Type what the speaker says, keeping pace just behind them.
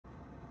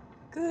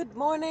Good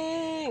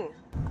morning!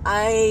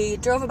 I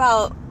drove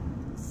about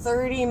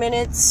 30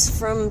 minutes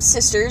from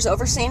Sisters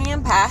over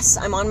Santiam Pass.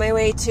 I'm on my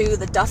way to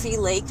the Duffy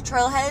Lake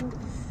trailhead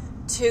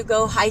to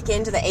go hike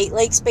into the 8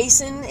 Lakes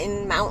Basin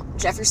in Mount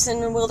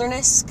Jefferson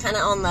Wilderness, kind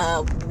of on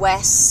the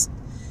west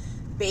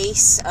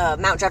base of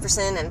Mount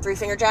Jefferson and Three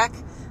Finger Jack.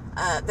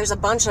 There's a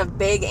bunch of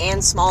big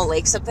and small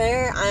lakes up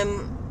there.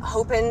 I'm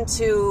hoping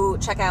to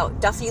check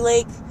out Duffy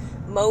Lake,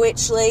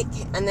 Mowich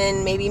Lake, and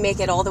then maybe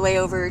make it all the way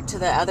over to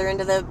the other end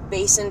of the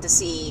basin to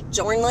see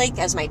Jorn Lake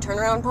as my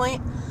turnaround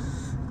point.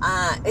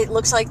 It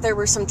looks like there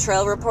were some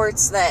trail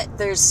reports that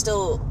there's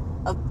still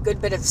a good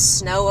bit of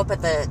snow up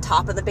at the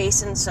top of the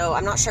basin, so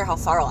I'm not sure how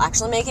far I'll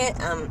actually make it.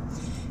 And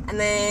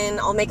then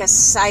I'll make a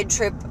side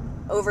trip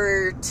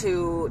over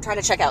to try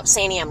to check out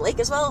Santiam Lake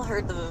as well.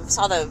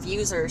 Saw the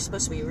views are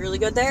supposed to be really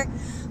good there.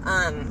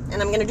 And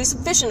I'm gonna do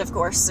some fishing, of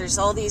course. There's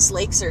all these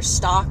lakes are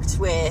stocked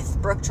with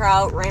brook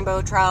trout,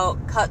 rainbow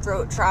trout,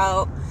 cutthroat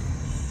trout.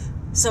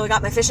 So I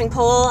got my fishing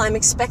pole. I'm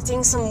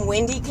expecting some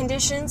windy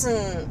conditions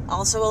and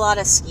also a lot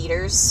of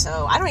skeeters.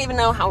 So I don't even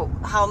know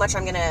how much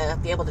I'm gonna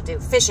be able to do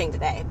fishing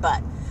today,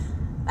 but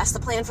that's the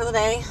plan for the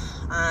day.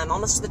 I'm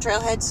almost to the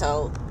trailhead,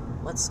 so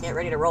let's get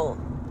ready to roll.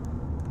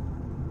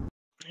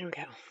 Here we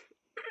go.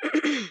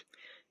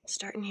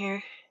 Starting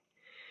here,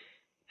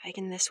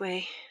 hiking this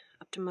way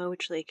up to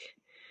Mowich Lake,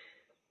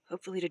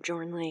 hopefully to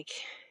Jorn Lake.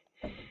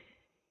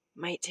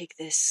 Might take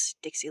this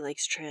Dixie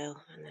Lakes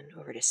trail and then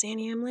over to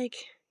Santiam Lake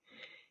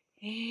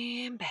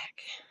and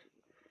back.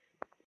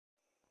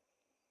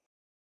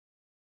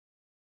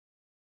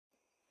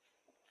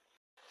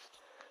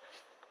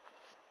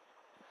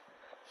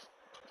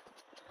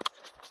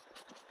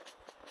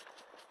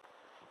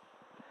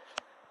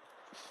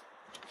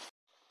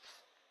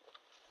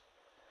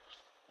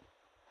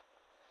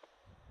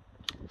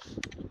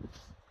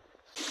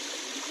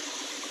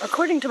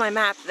 According to my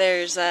map,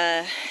 there's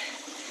a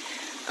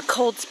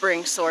cold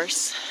spring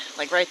source,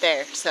 like right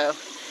there, so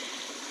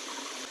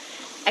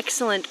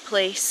excellent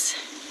place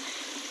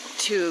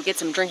to get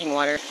some drinking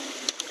water.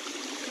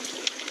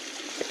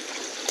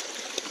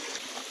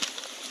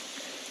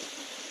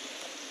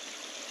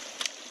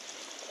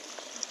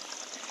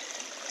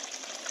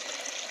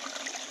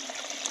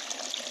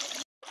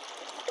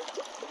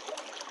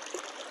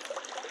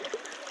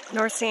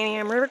 North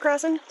Santiam River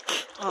crossing.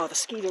 Oh, the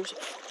skeeters.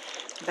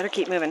 Better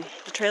keep moving.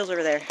 The trail's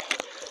over there. I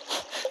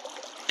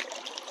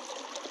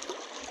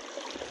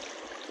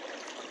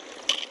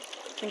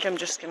think I'm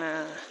just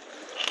gonna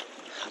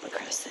hop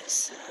across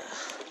this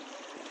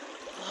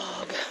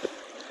log.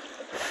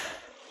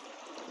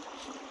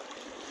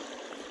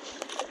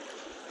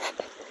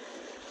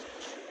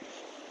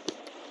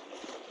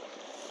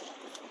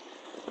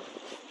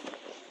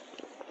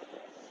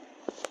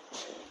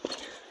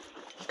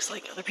 Looks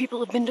like other people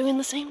have been doing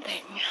the same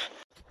thing.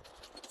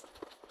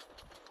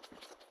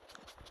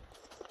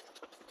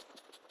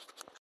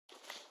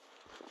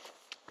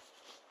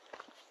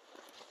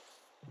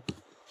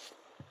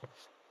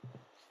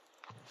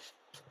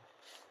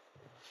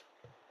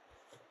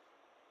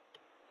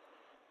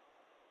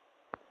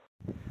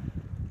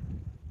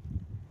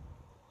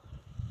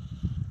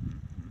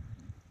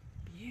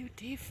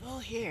 Beautiful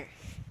here.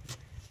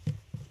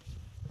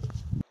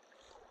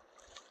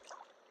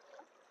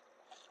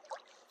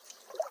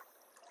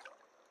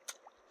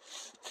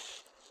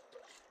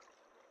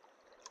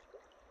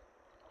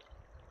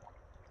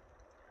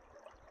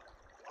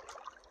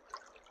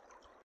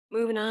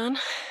 Moving on,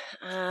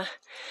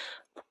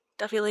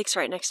 Duffy Lake's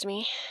right next to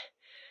me.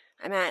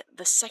 I'm at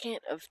the second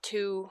of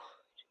two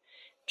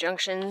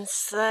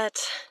junctions that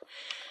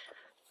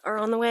are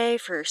on the way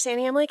for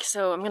Santiam Lake,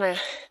 so I'm gonna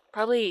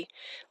probably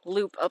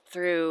loop up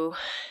through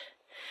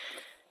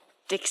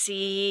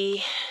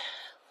Dixie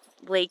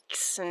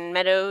Lakes and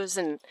meadows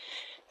and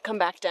come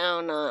back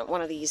down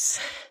one of these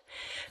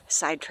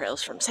side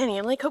trails from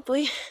Santiam Lake,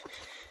 hopefully.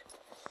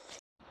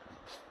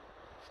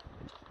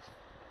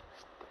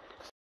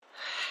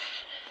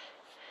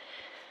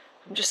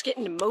 I'm just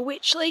getting to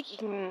Mowich Lake. You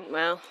can,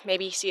 well,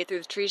 maybe see it through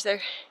the trees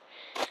there.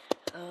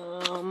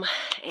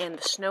 And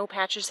the snow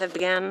patches have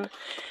begun.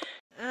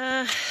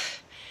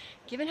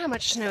 Given how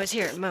much snow is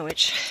here at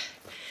Mowich,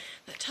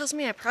 that tells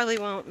me I probably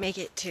won't make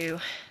it to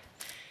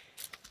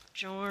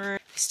Jorn. I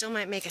still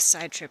might make a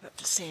side trip up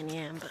to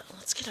Santiam, but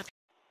let's get up here.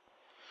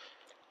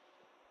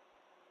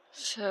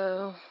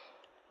 So,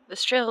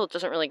 this trail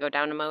doesn't really go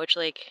down to Mowich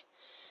Lake,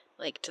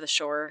 like to the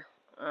shore.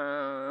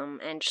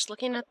 And just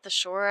looking at the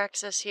shore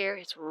access here,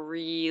 it's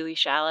really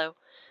shallow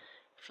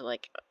for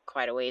like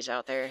quite a ways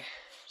out there.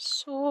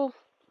 So,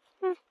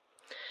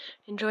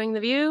 enjoying the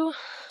view.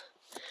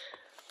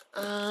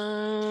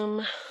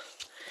 I'm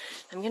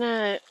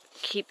gonna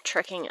keep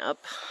trekking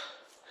up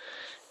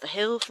the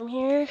hill from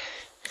here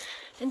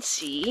and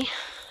see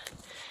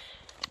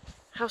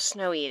how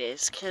snowy it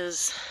is,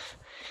 because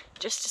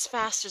just as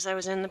fast as I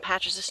was in the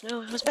patches of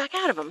snow, I was back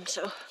out of them,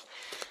 so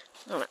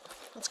I don't know.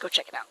 Let's go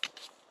check it out.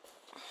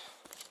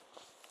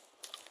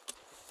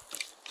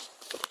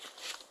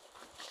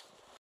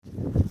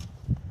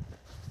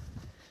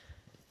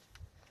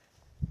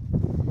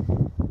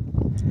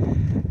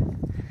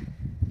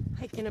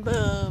 Hiking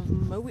above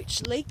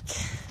Mowich Lake.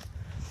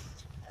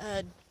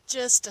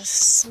 Just a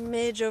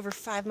smidge over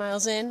 5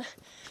 miles in,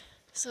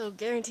 so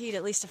guaranteed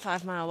at least a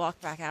 5-mile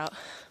walk back out.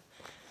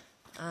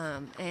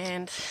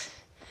 And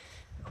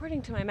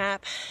according to my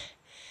map,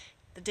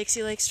 the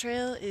Dixie Lakes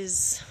trail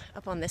is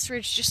up on this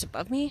ridge just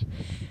above me.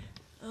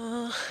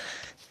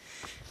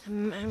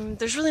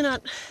 There's really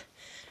not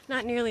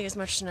nearly as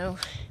much snow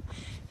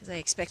as I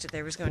expected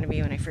there was going to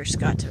be when I first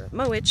got to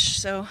Mowich,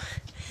 so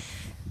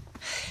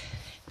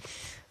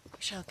we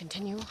shall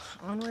continue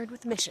onward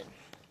with the mission.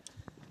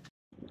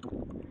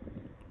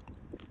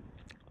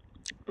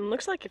 It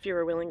looks like if you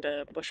were willing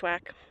to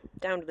bushwhack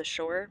down to the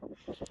shore,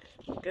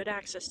 good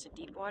access to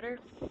deep water,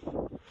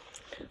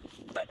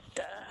 but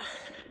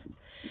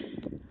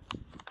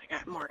I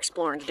got more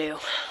exploring to do.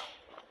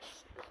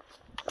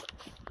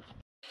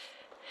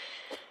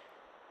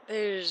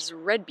 There's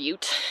Red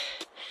Butte.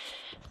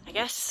 I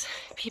guess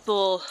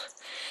people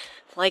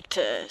like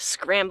to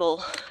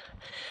scramble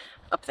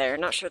up there.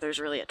 Not sure there's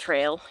really a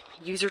trail.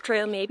 User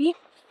trail maybe,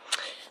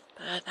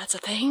 but that's a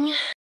thing.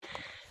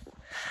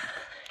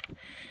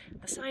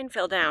 The sign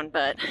fell down,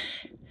 but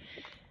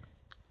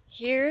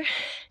here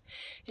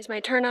is my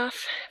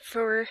turnoff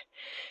for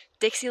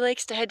Dixie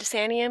Lakes to head to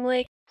Santiam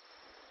Lake.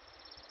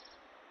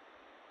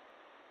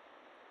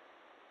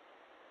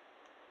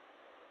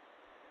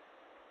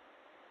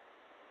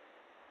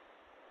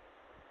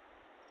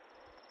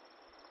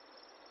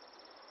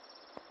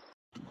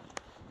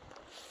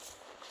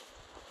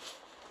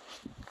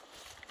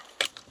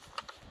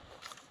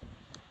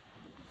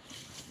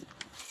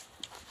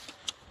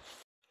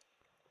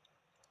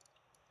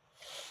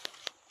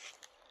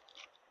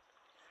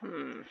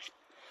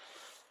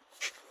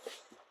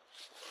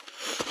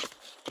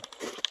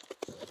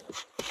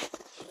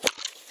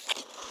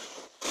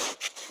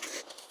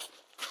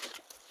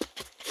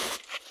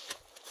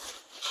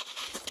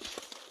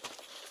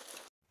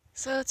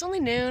 So it's only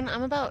noon.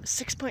 I'm about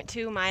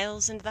 6.2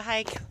 miles into the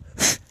hike.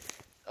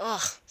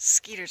 Ugh,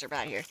 skeeters are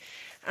bad here.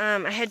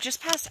 I had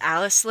just passed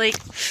Alice Lake.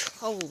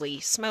 Holy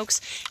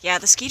smokes. Yeah,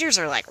 the skeeters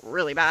are like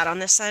really bad on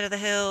this side of the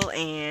hill,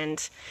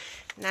 and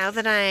now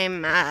that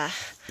I'm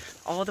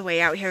all the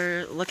way out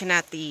here looking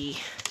at the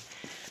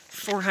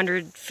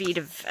 400 feet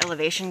of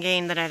elevation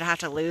gain that I'd have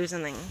to lose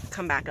and then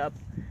come back up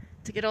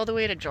to get all the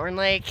way to Jordan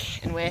Lake,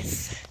 and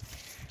with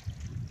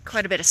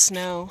quite a bit of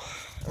snow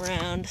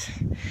around,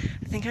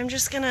 I think I'm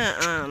just gonna,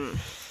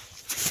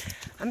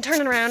 I'm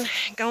turning around,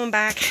 going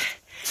back,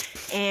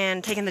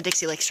 and taking the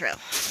Dixie Lakes trail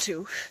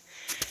to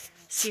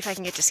see if I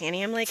can get to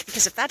Santiam Lake,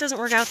 because if that doesn't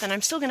work out, then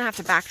I'm still gonna have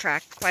to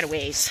backtrack quite a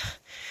ways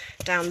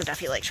down the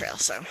Duffy Lake trail,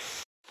 so.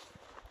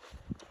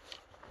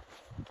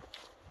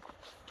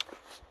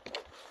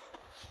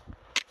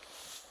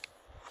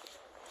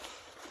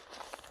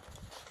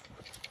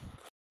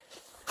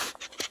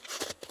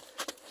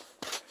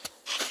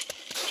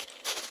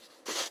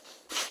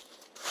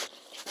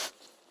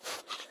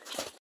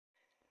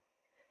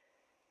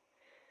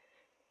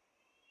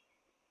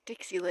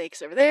 Dixie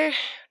Lakes over there,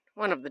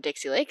 one of the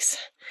Dixie Lakes.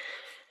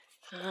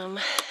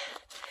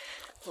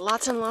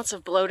 Lots and lots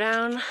of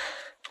blowdown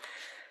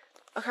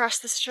across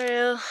this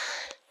trail.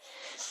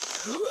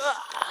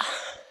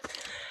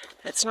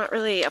 It's not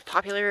really a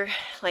popular,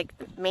 like,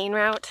 main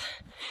route,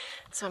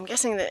 so I'm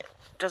guessing that it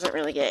doesn't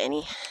really get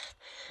any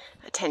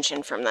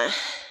attention from the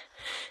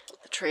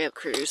trail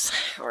crews,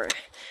 or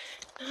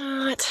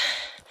not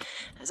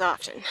as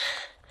often.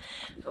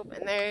 Oh,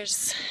 and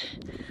there's,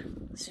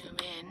 zoom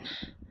in.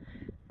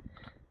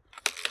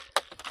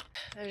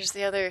 There's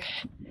the other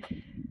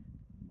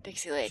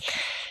Dixie Lake,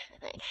 I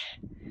think.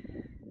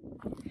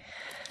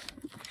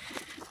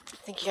 I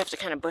think you have to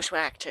kind of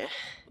bushwhack to,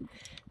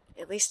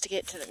 at least to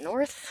get to the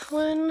north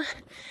one.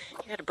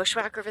 You got to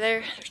bushwhack over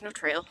there. There's no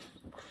trail.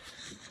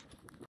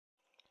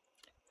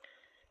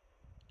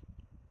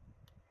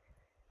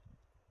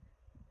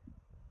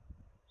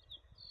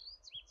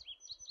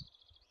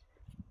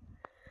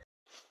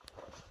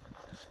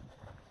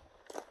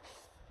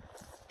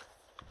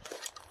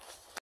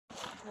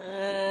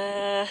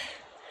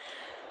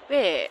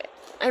 Wait,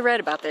 I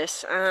read about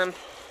this. The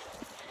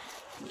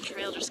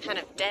trail just kind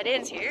of dead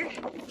ends here.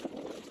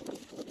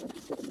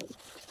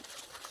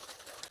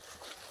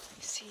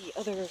 I see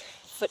other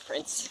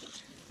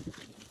footprints.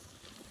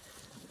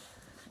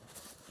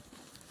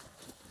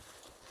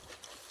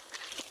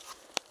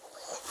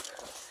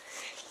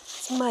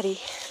 It's muddy.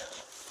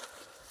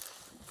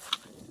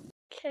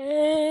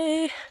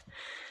 Okay.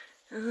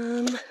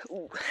 Ooh.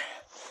 Oh,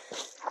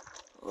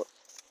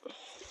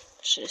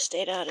 should have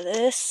stayed out of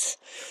this.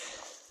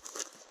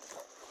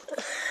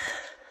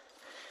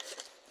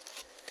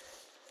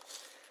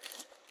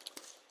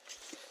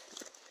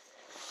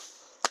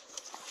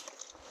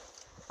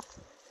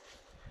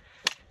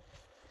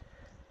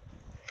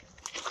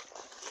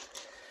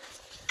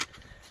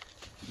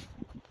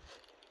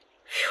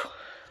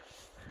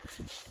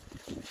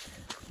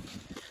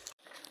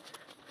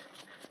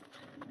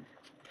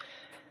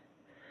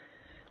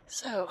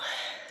 So,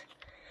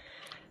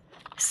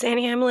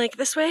 Santiam Lake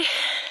this way,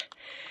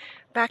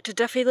 back to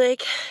Duffy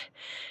Lake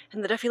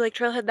and the Duffy Lake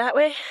trailhead that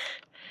way.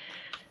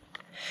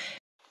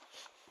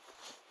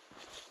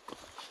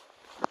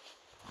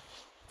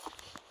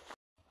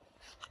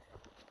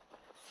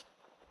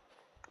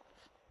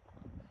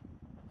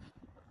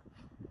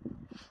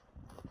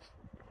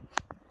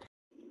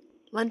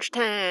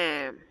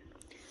 Lunchtime.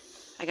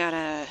 I got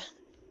a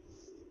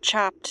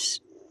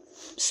chopped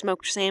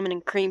smoked salmon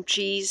and cream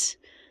cheese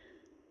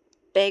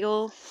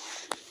bagel,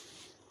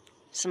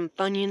 some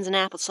Funyuns and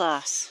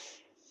applesauce.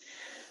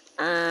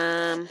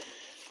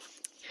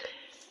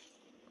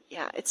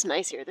 Yeah, it's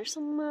nice here. There's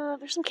some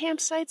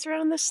campsites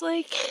around this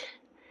lake.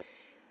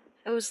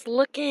 I was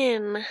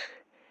looking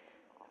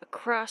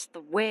across the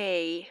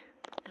way.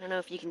 I don't know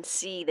if you can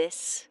see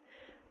this.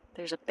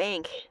 There's a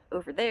bank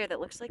over there that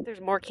looks like there's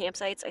more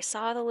campsites. I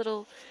saw the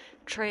little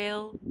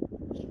trail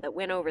that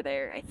went over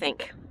there, I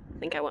think. I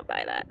think I went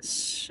by that.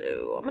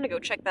 So I'm gonna go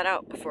check that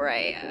out before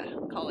I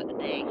call it a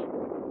day.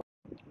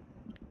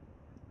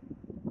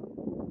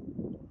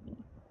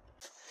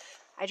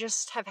 I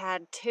just have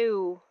had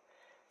 2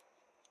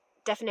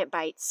 definite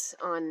bites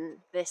on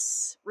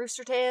this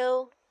rooster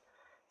tail,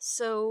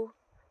 so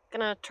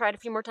gonna try it a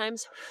few more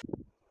times.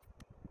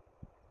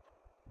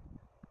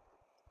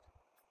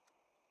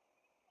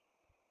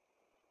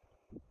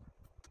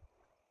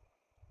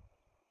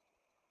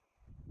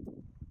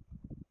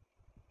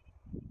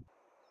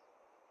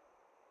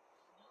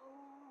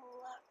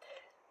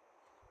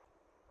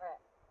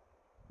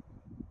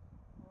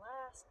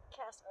 Last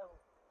cast. Oh,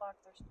 fuck,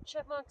 there's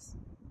chipmunks.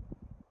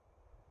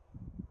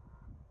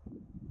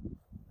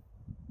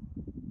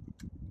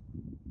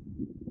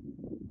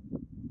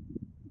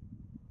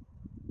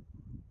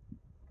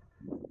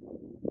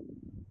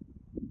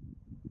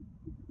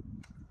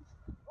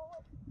 Oh,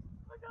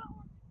 I got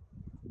one.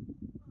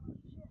 Oh,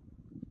 shit.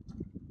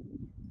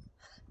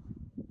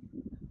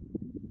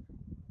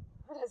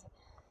 What is it?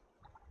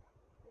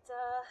 It's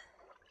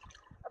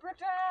a brook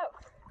trout.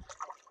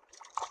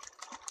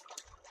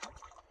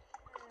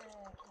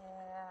 Heck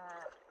yeah.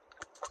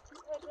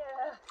 Heck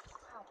yeah.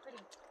 Wow,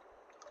 pretty.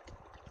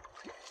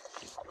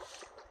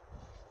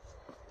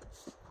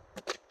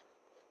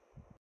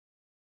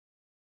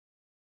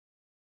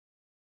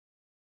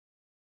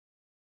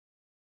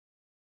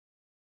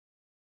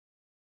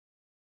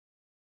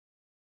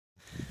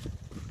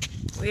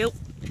 Well,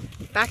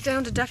 back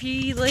down to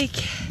Duffy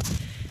Lake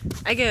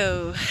I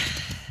go.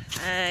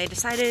 I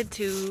decided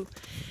to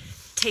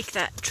take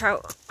that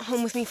trout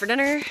home with me for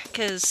dinner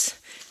because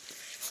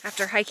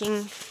after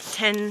hiking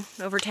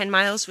over 10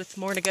 miles with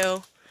more to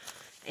go,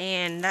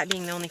 and that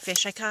being the only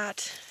fish I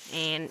caught,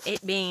 and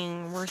it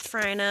being worth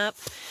frying up,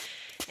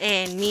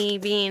 and me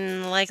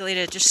being likely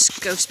to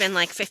just go spend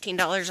like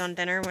 $15 on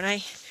dinner when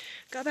I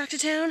got back to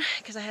town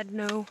because I had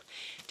no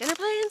dinner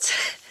plans.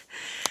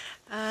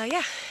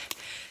 Yeah.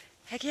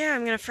 Heck yeah,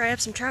 I'm gonna fry up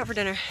some trout for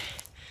dinner.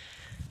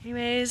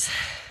 Anyways,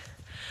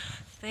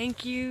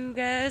 thank you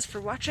guys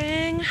for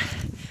watching.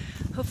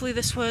 Hopefully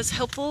this was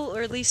helpful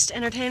or at least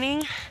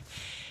entertaining.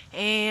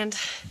 And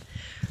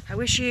I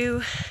wish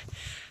you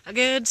a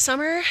good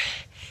summer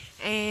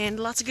and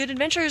lots of good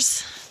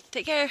adventures.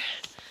 Take care.